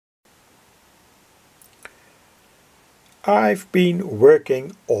I've been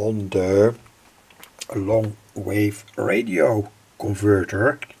working on the long wave radio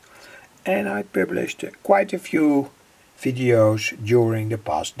converter and I published quite a few videos during the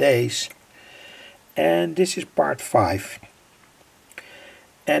past days, and this is part 5.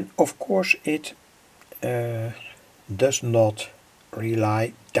 And of course it does not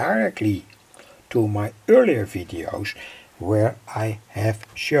rely directly to my earlier videos where I have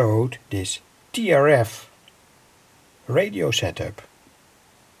showed this TRF radio setup.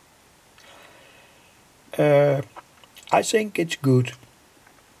 I think it's good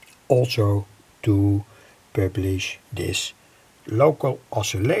also to publish this local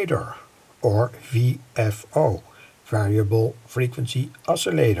oscillator, or VFO, variable frequency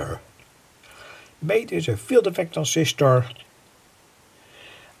oscillator. Made as a field effect transistor.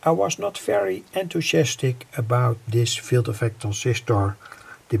 I was not very enthusiastic about this field effect transistor,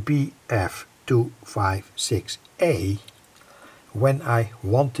 the BF256A, when I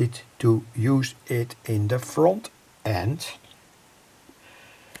wanted to use it in the front end.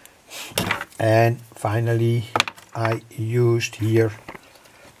 And finally I used here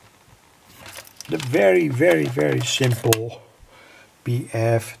the very simple the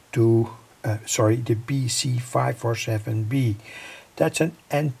BC547B. That's an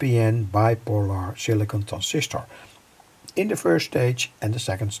NPN bipolar silicon transistor in the first stage and the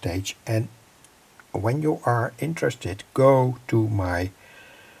second stage. And when you are interested, go to my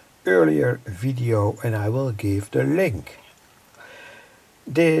earlier video and I will give the link.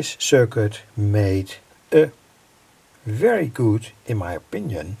 This circuit made a very good, in my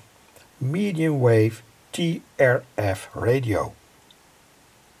opinion, medium wave TRF radio.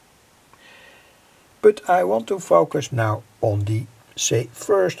 But I want to focus now on the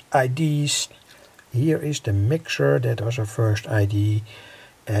first IDs. Here is the mixer, that was a first ID,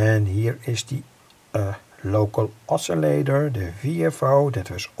 and here is the local oscillator, the VFO,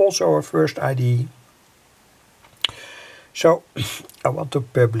 that was also a first ID. So I want to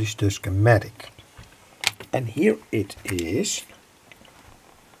publish the schematic, and here it is.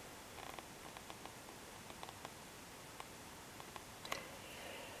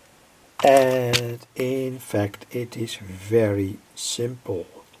 And in fact it is very simple.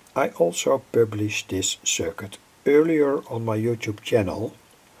 I also published this circuit earlier on my YouTube channel,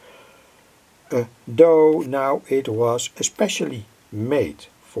 though now it was especially made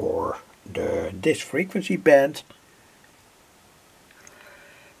for this frequency band,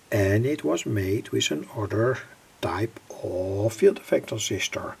 and it was made with another type of field effect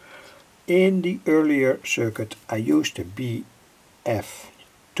transistor. In the earlier circuit I used the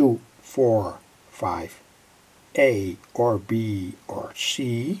BF245A or B or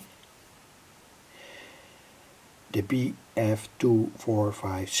C. The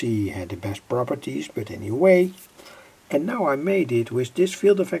BF245C had the best properties, but anyway. And now I made it with this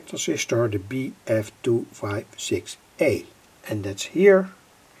field effect transistor, the BF256A. And that's here.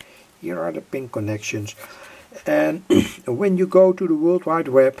 Here are the pin connections. And when you go to the World Wide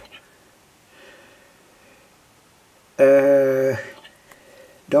Web,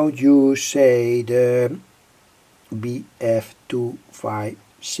 don't you say the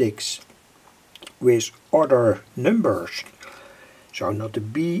BF256 with other numbers. So not the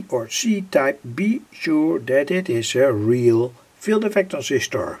B or C type. Be sure that it is a real field effect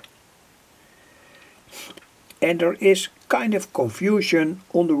transistor. And there is kind of confusion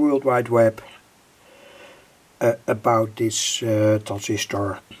on the World Wide Web about this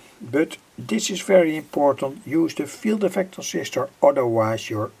transistor. But this is very important. Use the field effect transistor, otherwise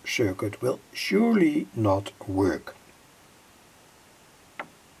your circuit will surely not work.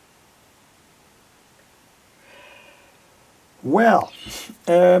 Well,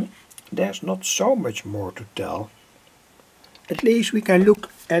 there's not so much more to tell. At least we can look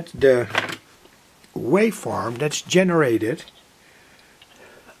at the waveform that's generated.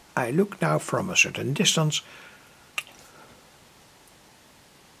 I look now from a certain distance.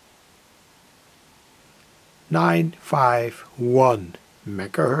 (951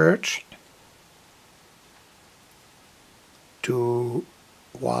 megahertz) to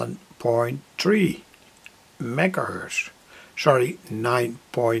 1.3 megahertz. Sorry,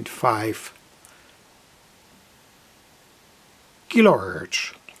 9.5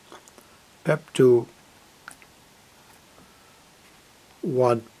 kilohertz up to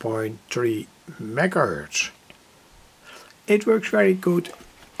 1.3 megahertz. It works very good.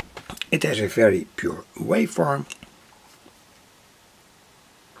 It has a very pure waveform.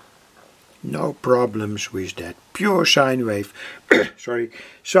 No problems with that pure sine wave. Sorry.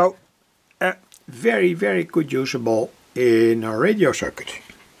 So very good usable in a radio circuit.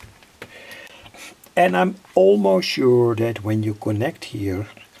 And I'm almost sure that when you connect here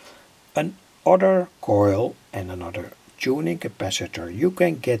another coil and another tuning capacitor, you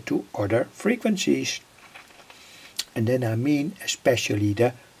can get to other frequencies. And then I mean especially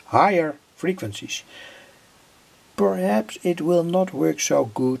the higher frequencies. Perhaps it will not work so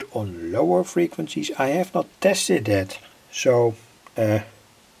good on lower frequencies. I have not tested that. So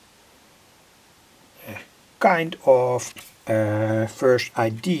kind of first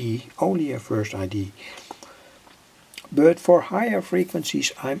idea, only a first idea. But for higher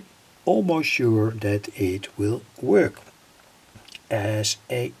frequencies I'm almost sure that it will work as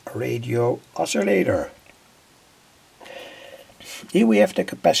a radio oscillator. Here we have the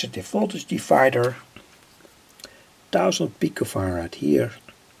capacitive voltage divider, 1000 picofarad here,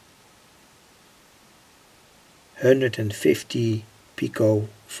 150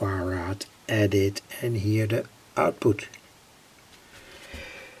 picofarad added, and here the output.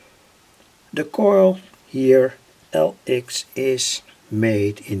 The coil here, LX, is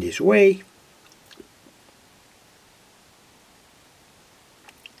made in this way.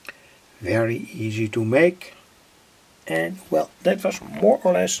 Very easy to make. And well, that was more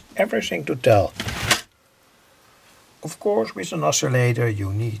or less everything to tell. Of course, with an oscillator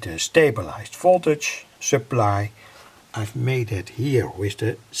you need a stabilized voltage supply. I've made it here with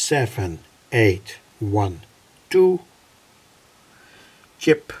the 951KC-1.3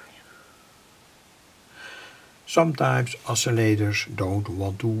 chip. Sometimes oscillators don't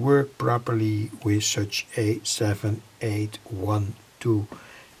want to work properly with such a 951KC-1.3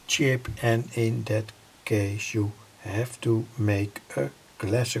 chip, and in that case you have to make a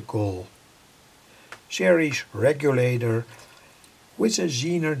classical series regulator with a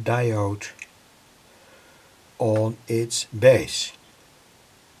Zener diode on its base.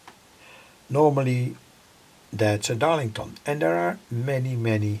 Normally that's a Darlington, and there are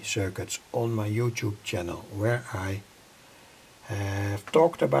many circuits on my YouTube channel where I have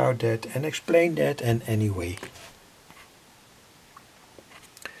talked about that and explained that, and anyway.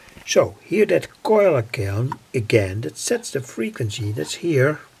 So here that coil again that sets the frequency, that's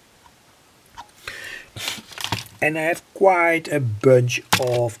here. And I have quite a bunch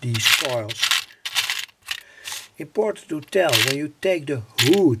of these coils. Important to tell, when you take the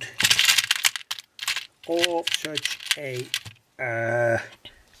hood of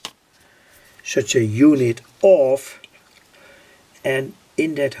such a unit off, and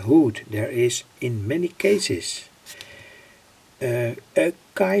in that hood there is in many cases a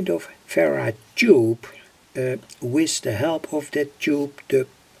kind of ferrite tube. With the help of that tube the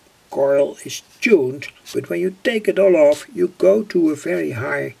coil is tuned, but when you take it all off you go to a very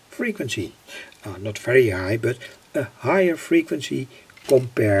high frequency. Not very high, but a higher frequency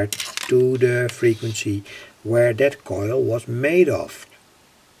compared to the frequency where that coil was made of.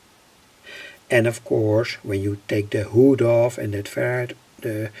 And of course when you take the hood off and that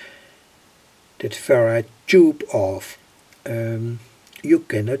ferrite tube off, you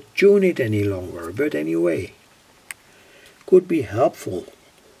cannot tune it any longer, but anyway, could be helpful.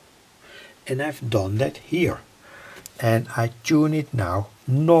 And I've done that here, and I tune it now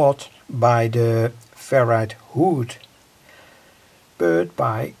not by the ferrite hood but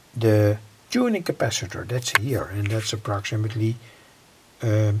by the tuning capacitor that's here, and that's approximately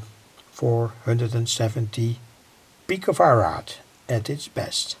 470 picofarad at its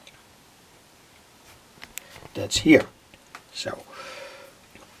best. That's here. So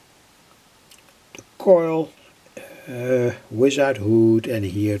the coil without hood, and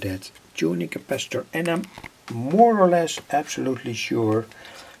here that tuning capacitor, and I'm more or less absolutely sure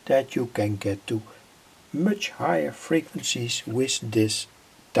that you can get to much higher frequencies with this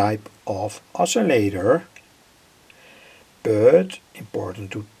type of oscillator. But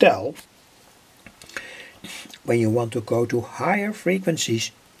important to tell, when you want to go to higher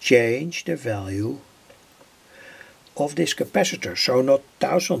frequencies, change the value of this capacitor. So not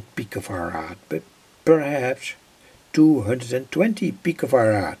 1000 picofarad, but perhaps 220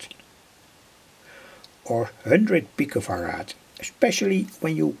 picofarad or 100 picofarad, especially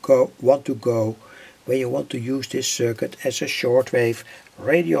when you want to use this circuit as a shortwave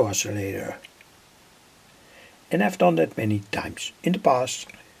radio oscillator. And I've done that many times in the past,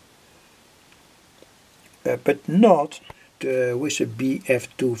 but not with a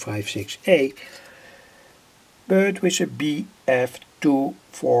BF256A, but with a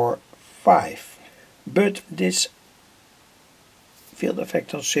BF245. But this field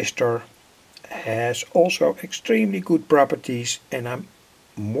effect transistor has also extremely good properties, and I'm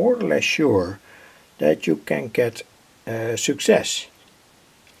more or less sure that you can get success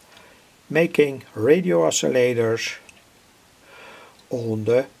making radio oscillators on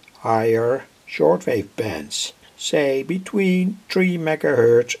the higher shortwave bands, say between 3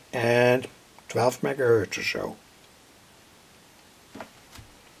 MHz and 12 MHz or so.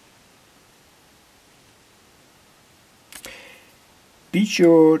 Be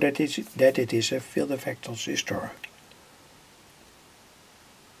sure that it is a field effect transistor.